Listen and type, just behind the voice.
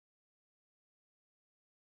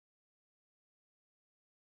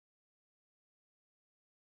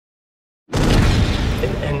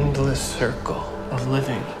endless circle of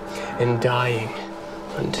living and dying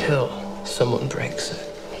until someone breaks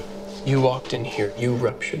it. You walked in here, you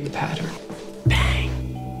ruptured the pattern. Bang!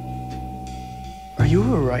 Are you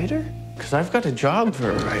a writer? Because I've got a job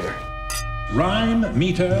for a writer. Rhyme,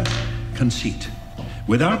 meter, conceit.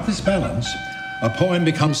 Without this balance, a poem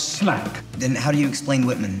becomes slack. Then how do you explain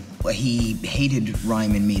Whitman? Well, he hated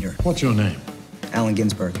rhyme and meter. What's your name? Allen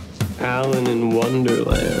Ginsberg. Alan in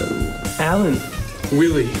Wonderland. Alan.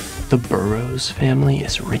 Willie. The Burroughs family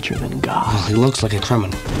is richer than God. Oh, he looks like a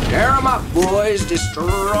criminal. Tear 'em up, boys.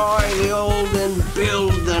 Destroy the old and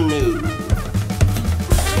build the new.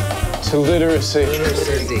 To literacy.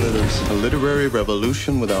 A literary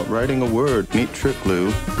revolution without writing a word. Meet Trick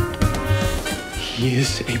Lou. He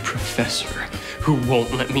is a professor who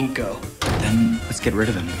won't let me go. Then let's get rid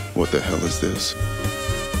of him. What the hell is this?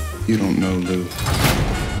 You don't know Lou.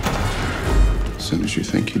 As soon as you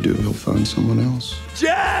think you do, he'll find someone else.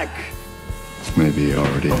 Jack! Maybe he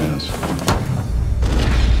already has.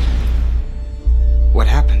 What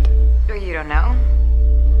happened? You don't know?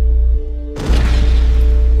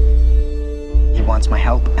 He wants my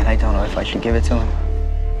help, and I don't know if I should give it to him.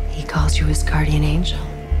 He calls you his guardian angel.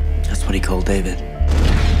 That's what he called David.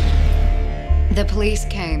 The police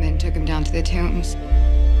came and took him down to the tombs.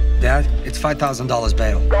 Dad, it's $5,000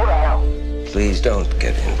 bail. Please don't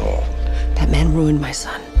get involved. That man ruined my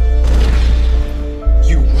son.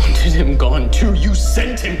 You wanted him gone too. You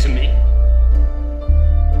sent him to me.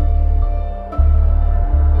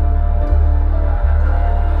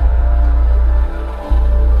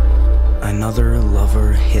 Another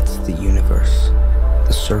lover hits the universe.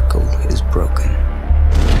 The circle is broken.